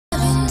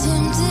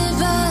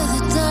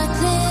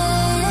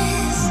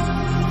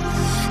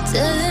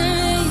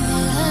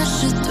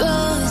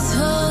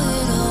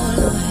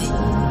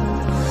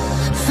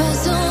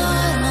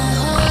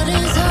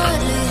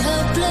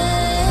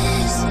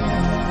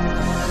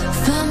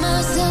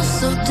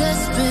so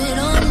desperate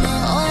on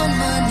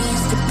my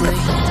knees to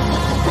break.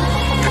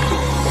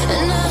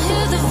 And I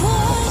hear the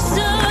voice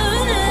of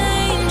an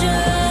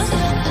angel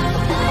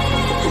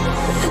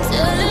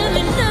telling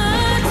me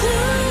not to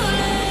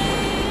leave.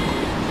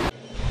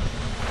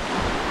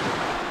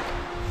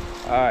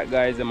 Alright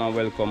guys,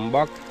 welcome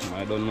back.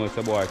 I don't know, it's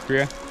a boy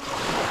Cray.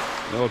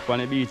 We're out on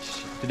the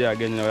beach today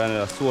again,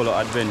 another solo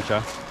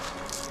adventure.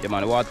 Yeah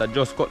man, the water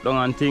just cut down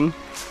and thing.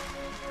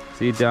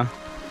 See it here?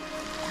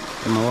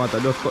 Yeah, my water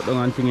just cut down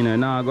and thing, you know.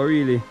 Now I go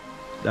really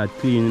that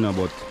clean, you know,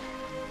 but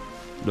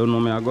don't know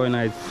me, I go in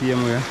the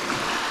same way.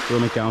 So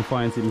I can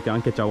find some, I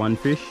can catch a one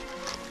fish.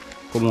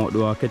 Come out,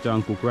 do a catch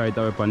and cook right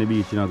away on the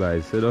beach, you know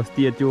guys. So just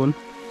stay tuned.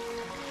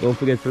 Don't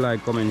forget to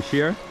like, comment,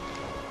 share.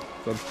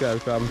 Subscribe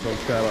if you haven't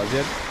subscribed as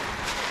yet.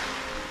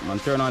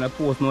 And turn on the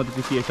post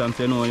notifications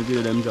so you know when the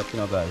video them drop, you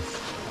know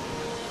guys.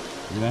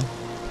 You know?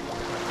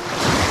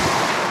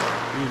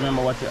 Please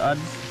remember what you add.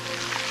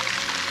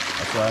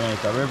 That's why I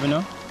make a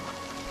revenue.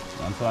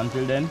 And so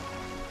until then,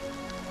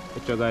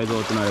 get your guys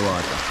out in the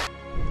water.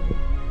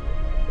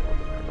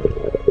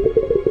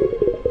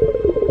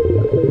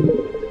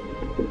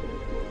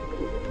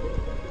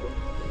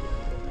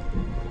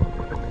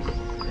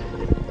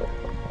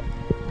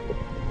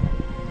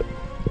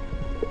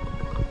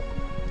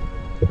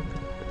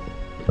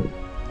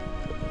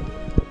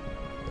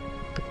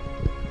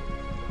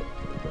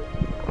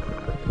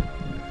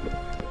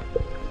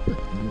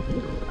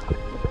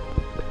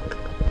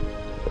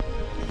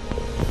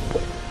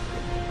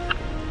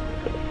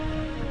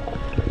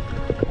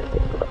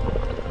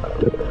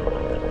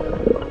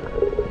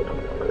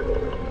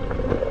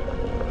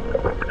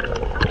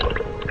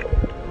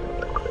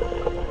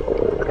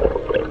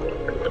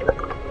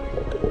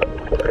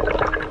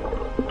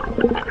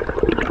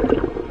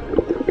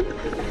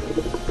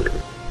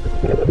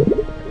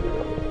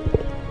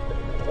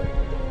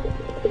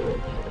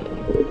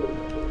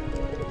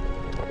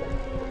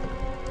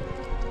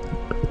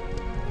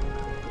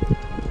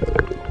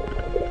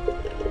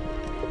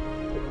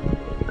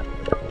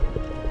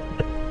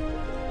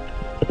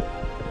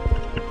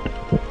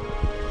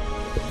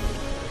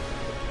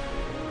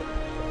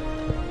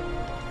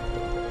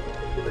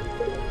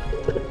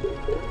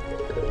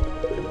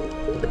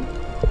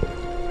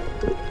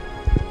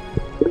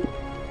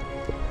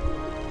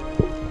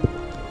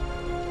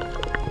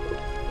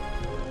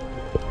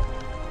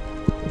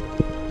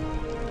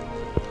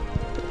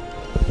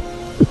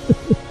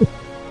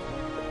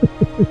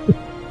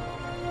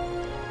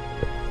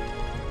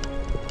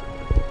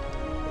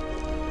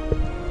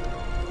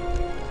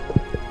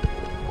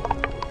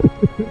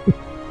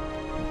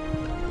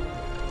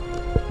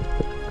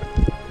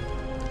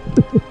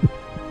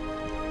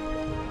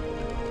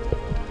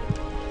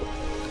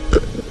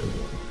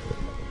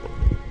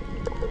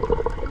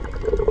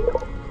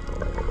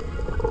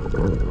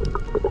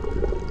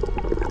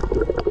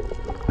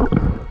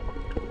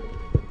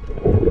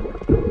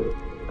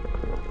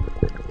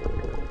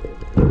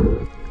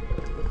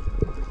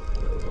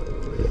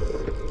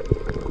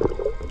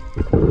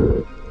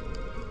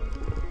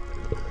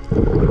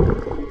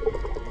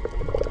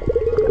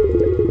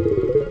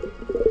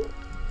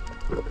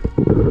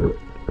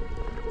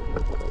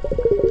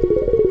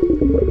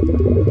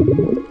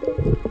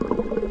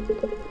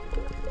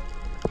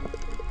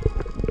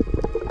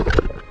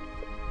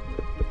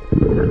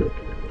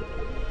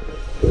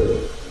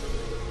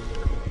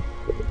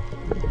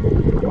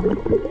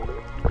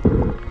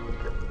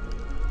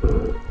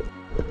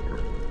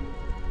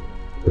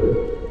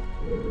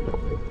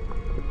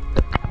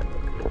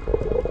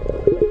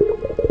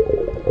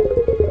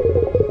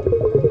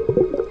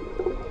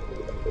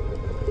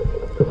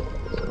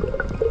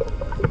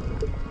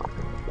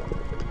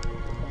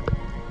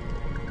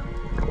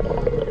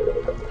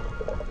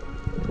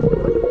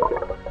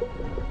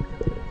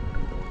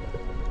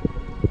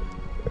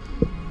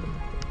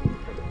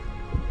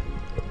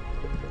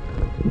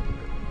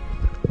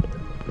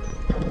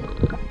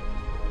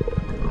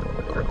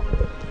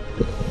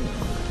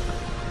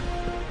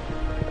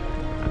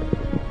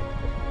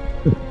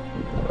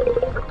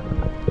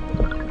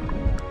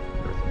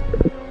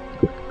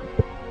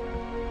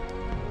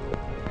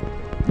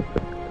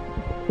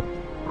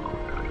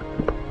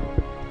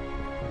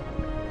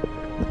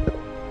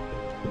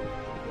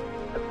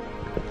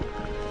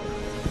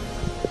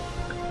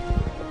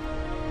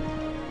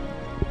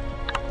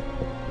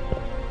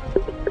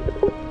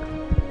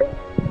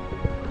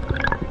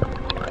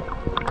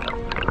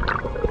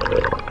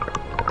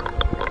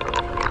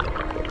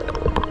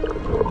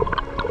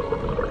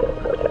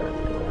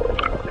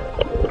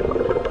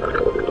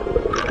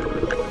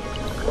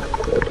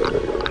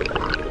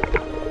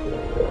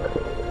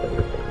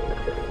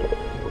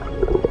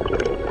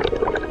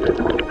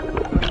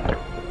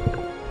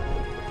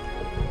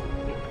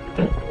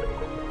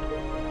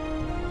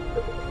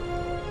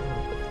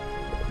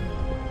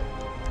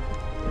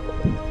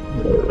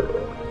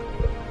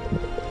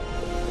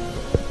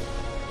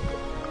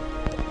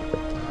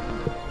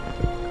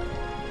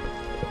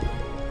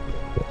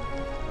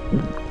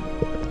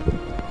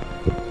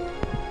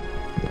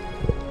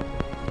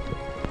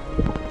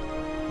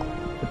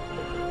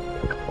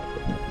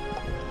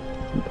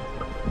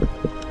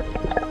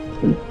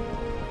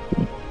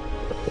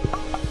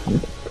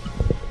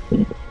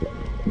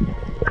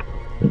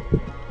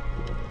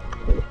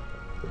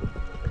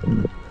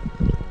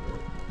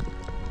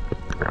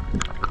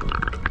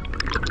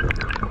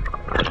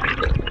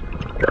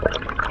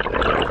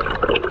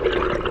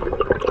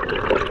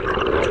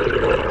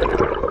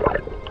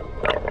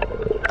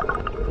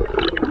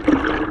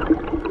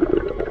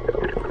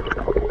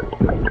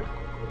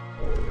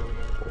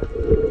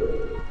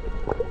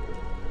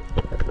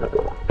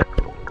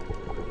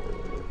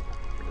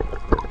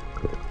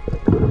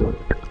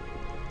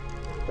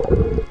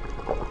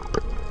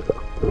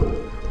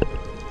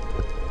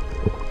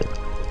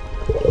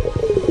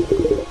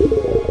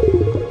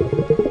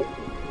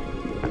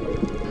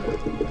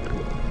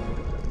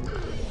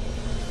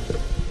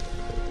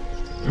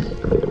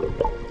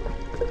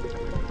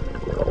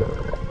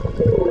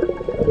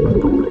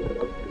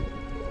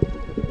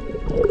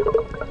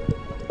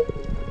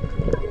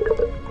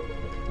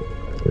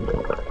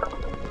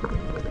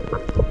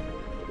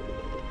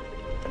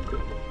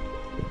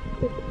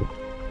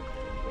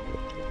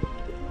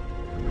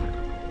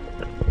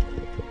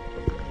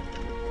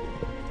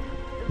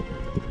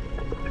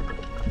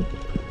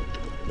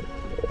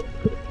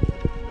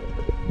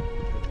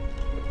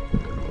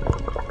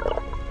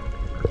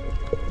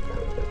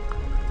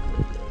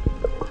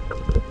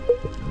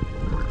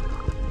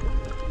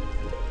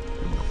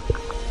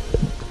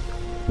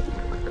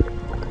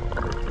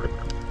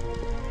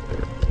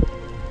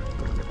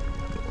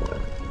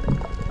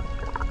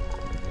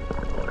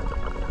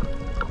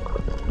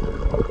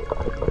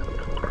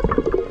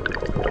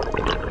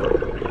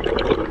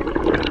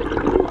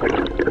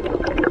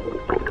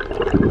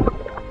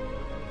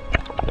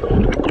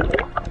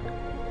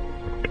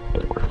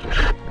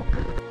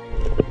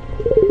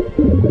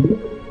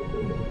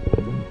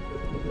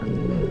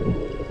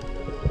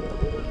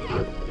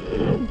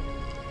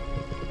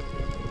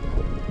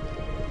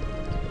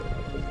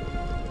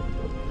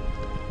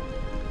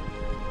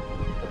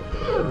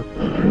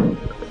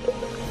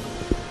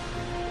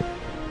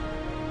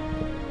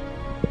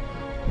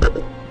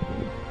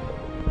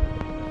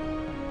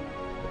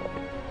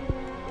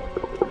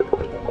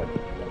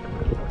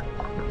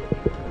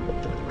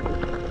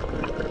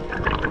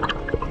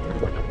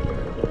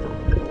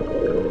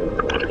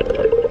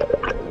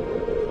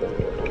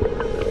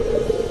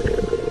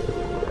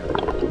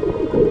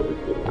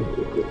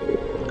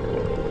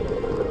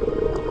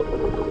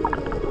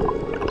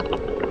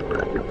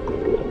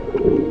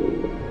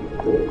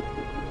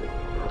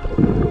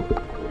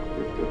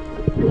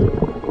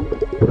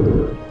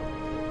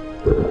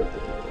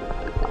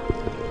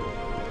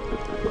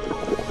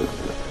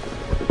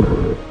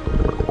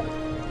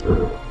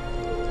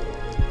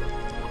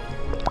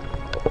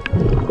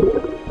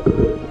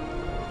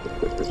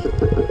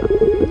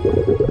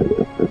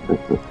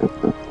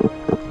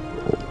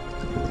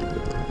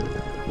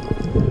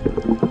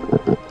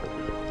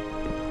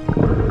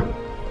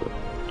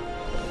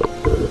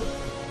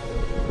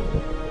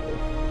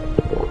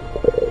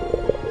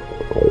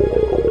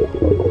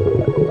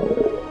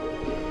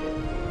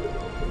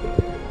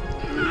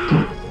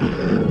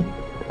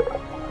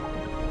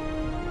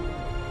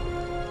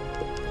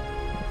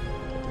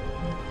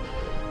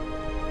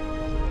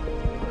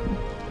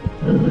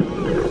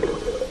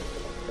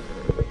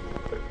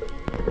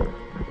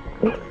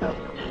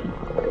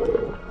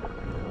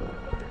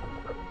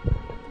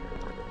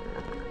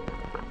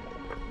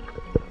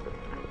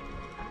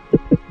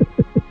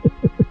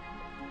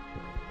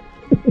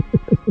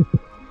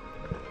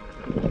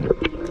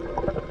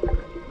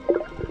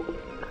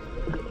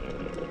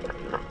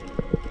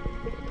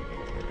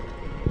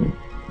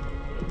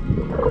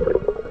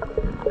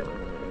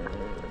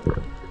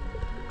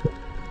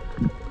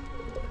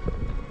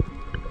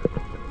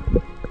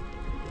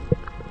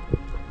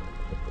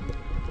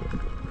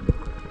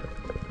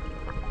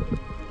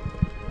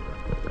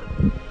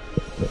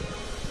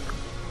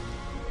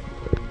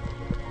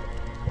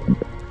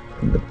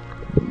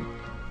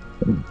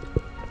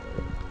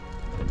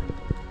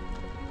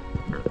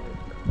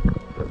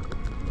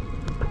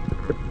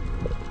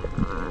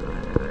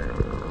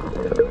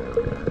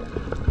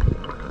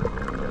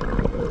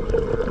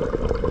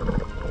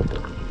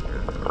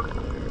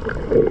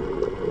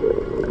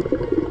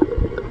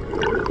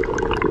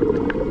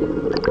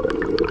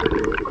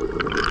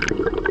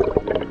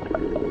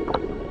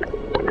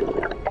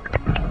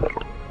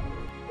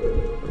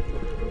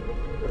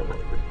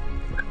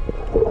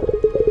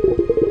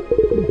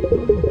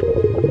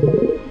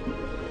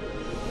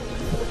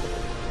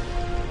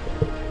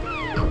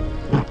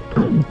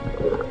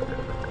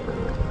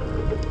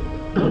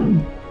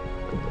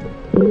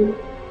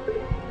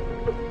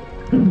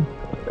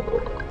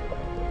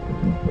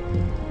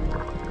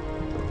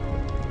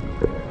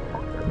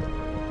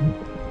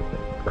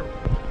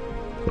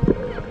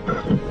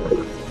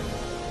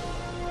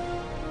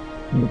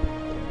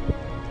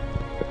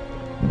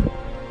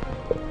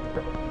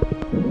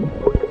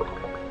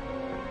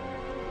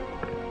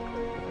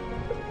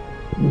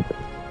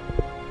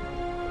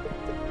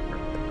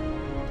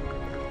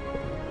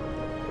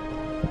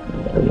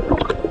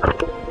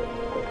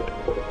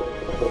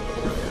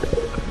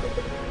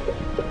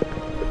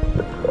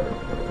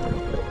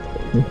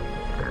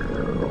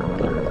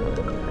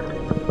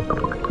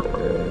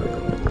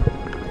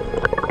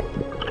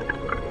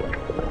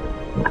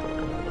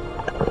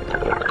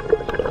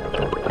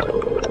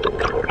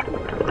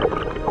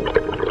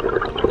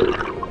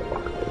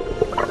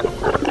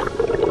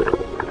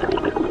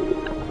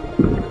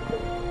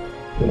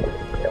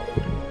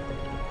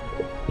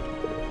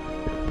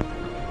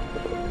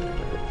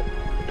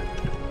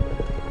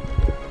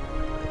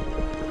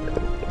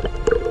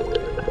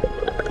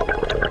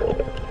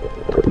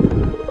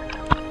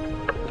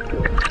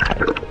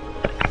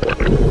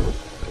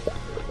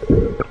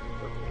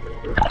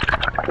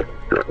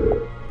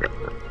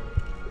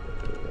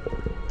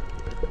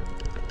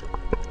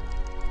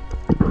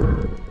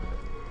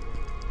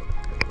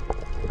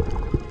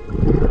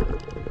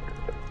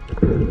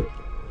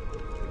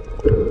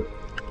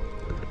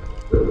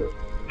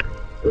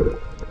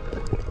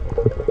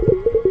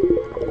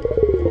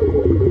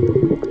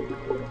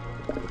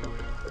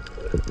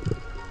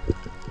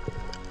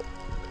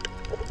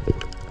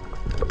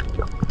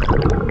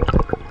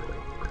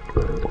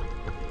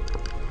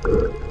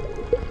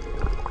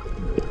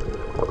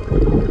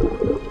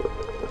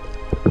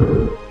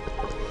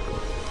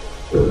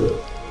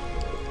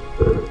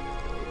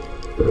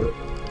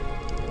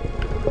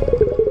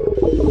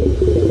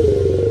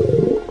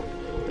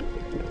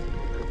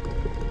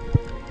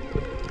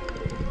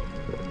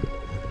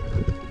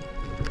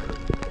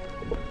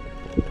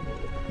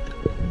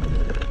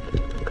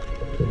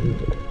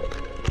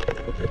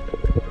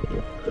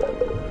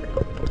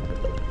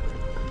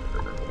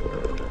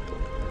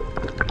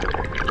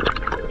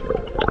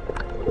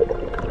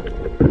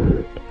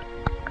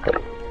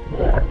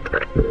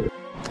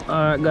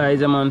 Alright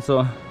guys, man,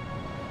 so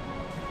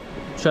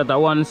shot a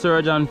one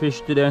surgeon fish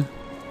today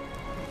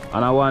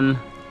and a one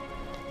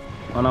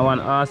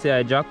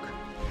RCI jack.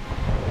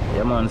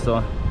 Yeah man,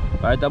 so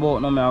right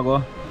about now I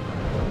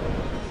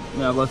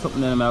go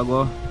something there, I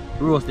go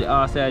roast the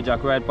RCI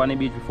jack right on the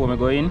beach before I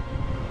go in.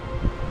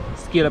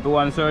 Scale up the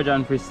one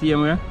surgeon fish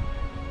same way.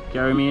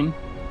 Carry me in.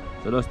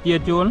 So just stay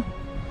tuned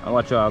and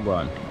watch how I go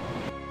on.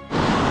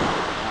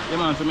 Yeah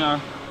man, so I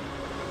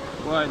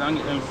go ahead and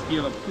get them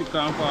scale up quick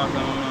and fast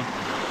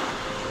and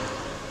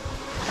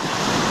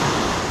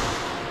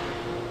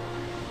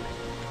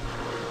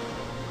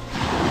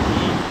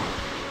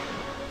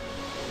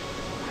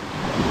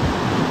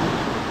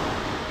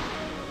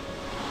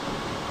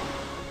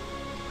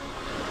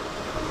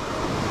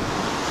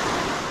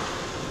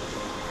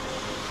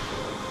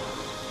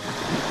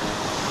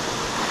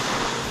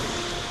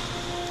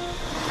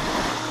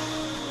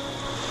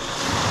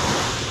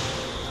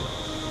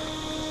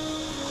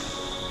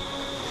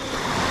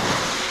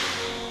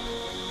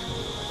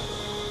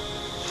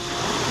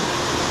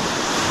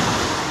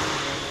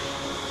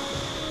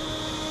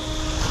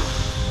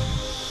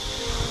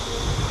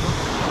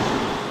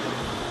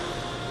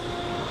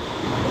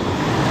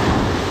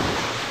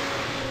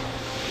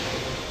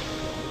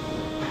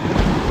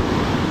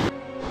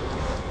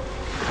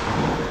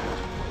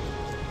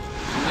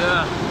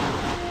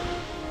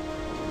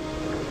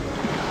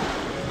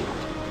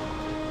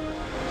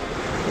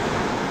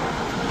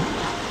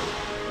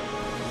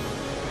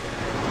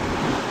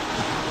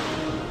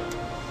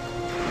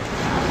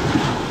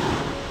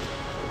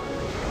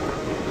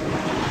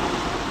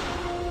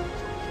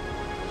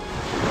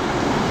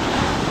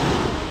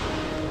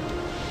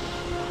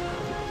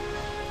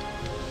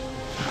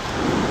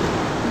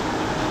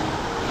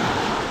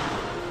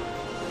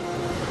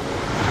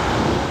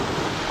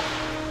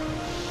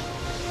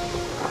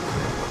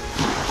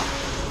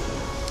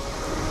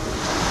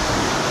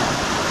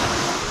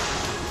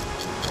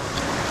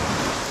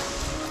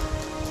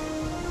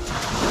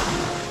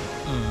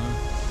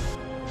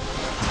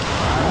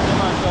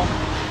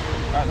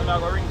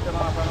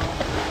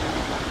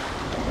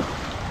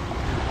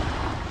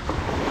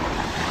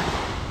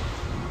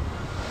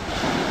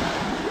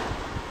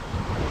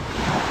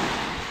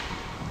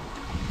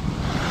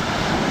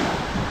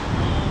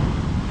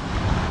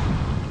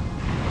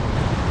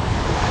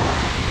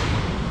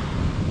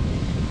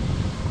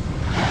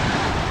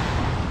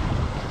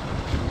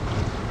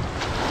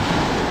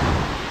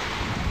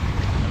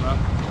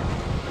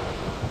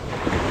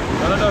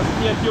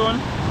stay tuned.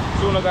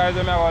 Soon guys,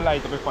 we have a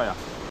light up the fire.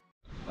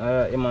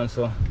 Alright, man,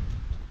 so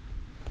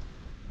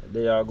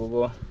there you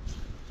go.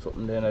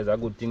 Something there is a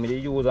good thing. We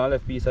use a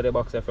left piece of the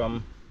box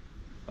from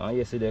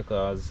yesterday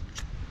because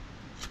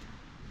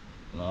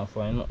I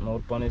find nothing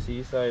out on the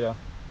seaside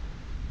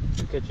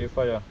to catch a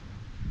fire.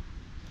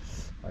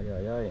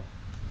 Aye.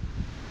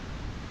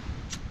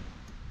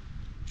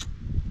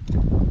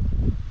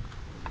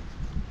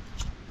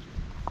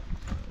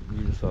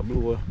 You just a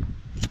blow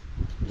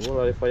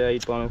all the fire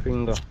hit on my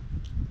finger.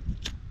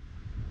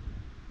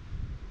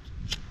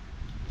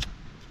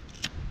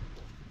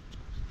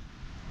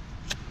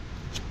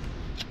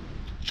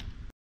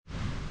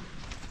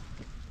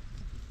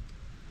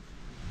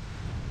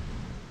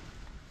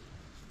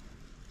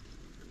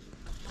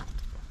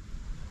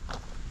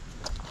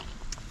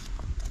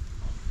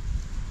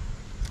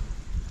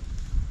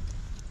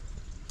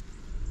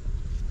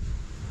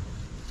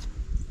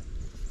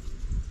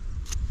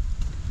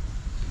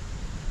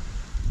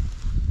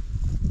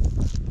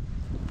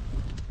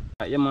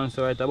 Yeah man,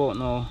 so right about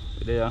now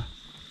there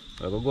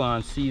we're gonna go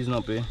and season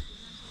up the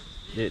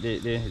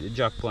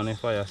jack on the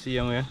fire. See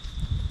him here?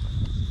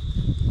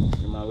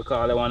 Yeah, man, we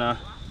call it one a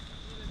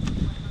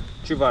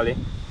Trevally,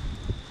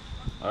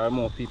 or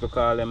more people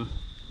call them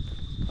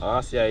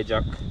RCI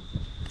jack.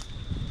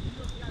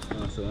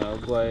 So I'll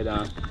go ahead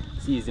and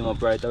season him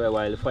up right away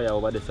while the fire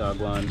over there so I'll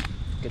go and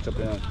catch up,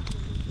 you know.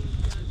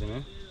 See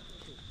me?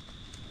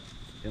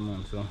 Yeah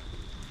man, so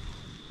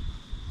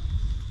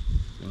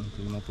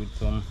fill him up with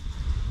some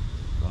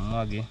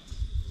Maggi,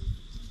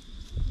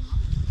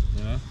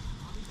 yeah.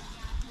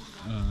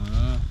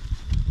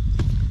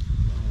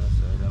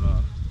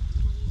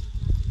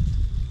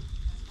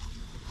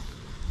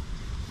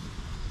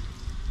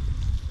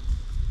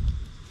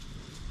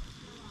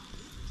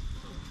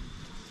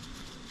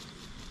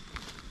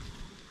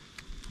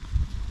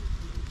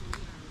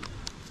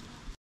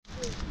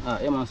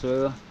 Yeah man,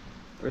 so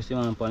press him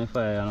on the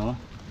fire, you know.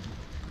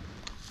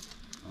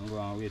 I'm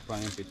going to wait for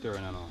him to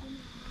turn, you know.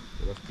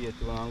 So just stay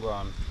tuned and go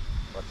on.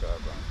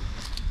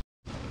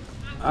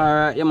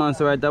 Alright, yeah man,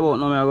 so right about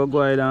now I'm going to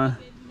go ahead and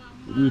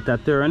eat a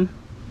turn.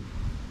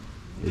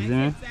 You see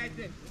me?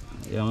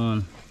 Yeah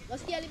man.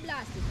 What's the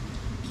plastic?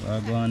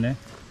 I'll go on there.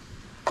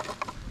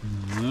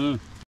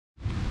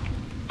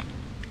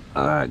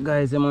 Alright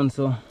guys, yeah man,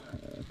 so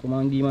come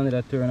and give me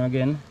another turn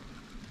again.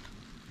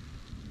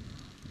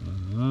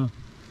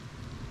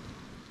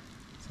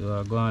 So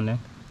I'll go on there.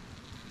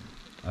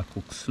 I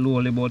cook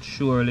slowly but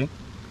surely.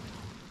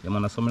 Yeah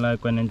man, that's something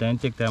like when they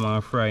take time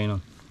and fry, you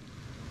know.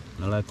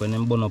 Not like when they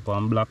burn up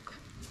and black.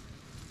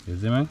 You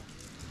see me?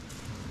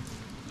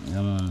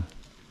 Yeah man.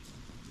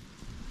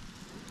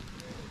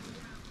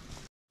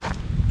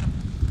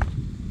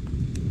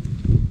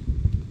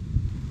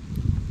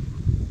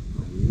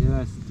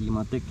 Yes,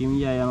 steam take him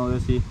here, you know, you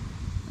see.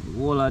 The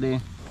whole of the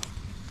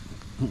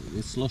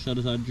slush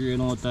just a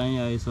drain out and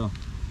here, so.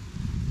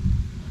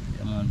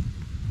 Yeah man.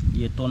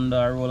 The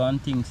thunder roll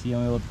and things see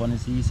me out on the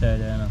seaside,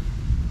 you know.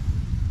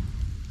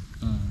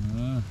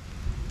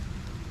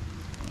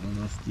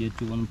 Stay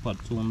tuned, pot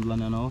sound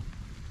blend now.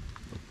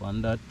 Up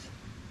on that.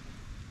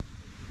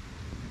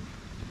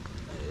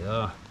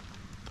 Yeah.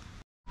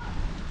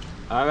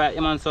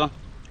 Alright, man, so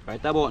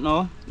right about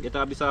now, get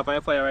a bit of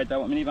fire right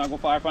about. I even go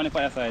far from the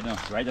fire side now.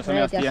 Right, just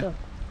right, stay. So.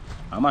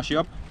 I mash you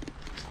up.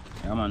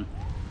 Yeah man.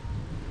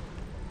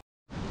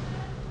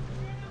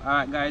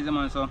 Alright guys,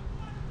 man, so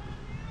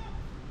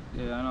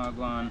yeah, I know I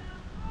go on.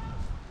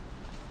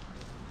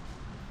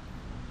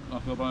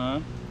 Mash up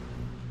on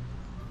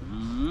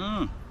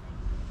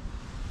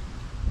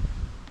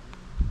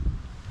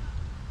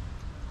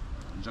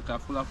jacket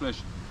full of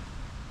flesh.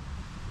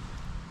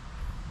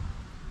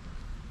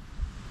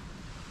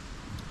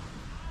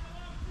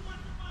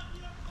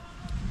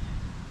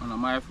 And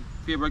my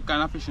favorite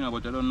kind of fishing,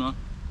 but I don't know.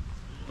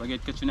 If I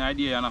get catching an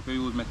idea and I have to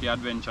use make the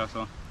adventure,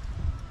 so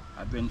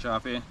adventure I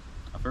have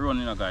to run,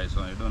 you know guys,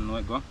 so I don't know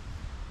it go.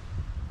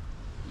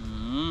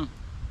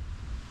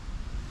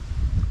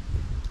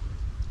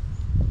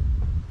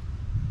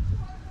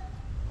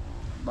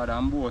 But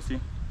I'm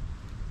bossy.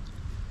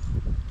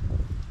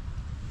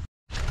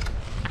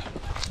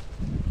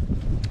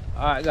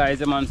 Alright guys,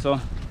 man, so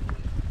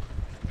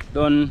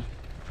done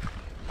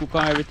cook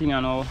on everything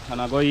now and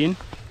I go in.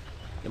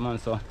 Man,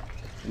 so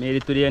made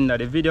it to the end of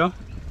the video.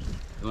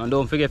 Man,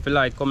 don't forget to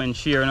like, comment,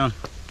 share, you know.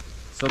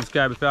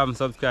 Subscribe if you haven't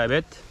subscribed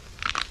yet.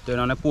 Turn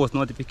on the post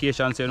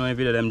notifications so you know when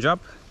video them drop.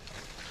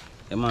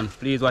 Yeah, man,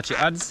 please watch the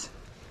ads.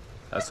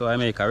 That's how I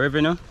make a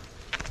revenue.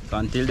 So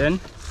until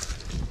then,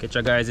 catch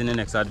you guys in the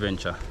next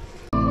adventure.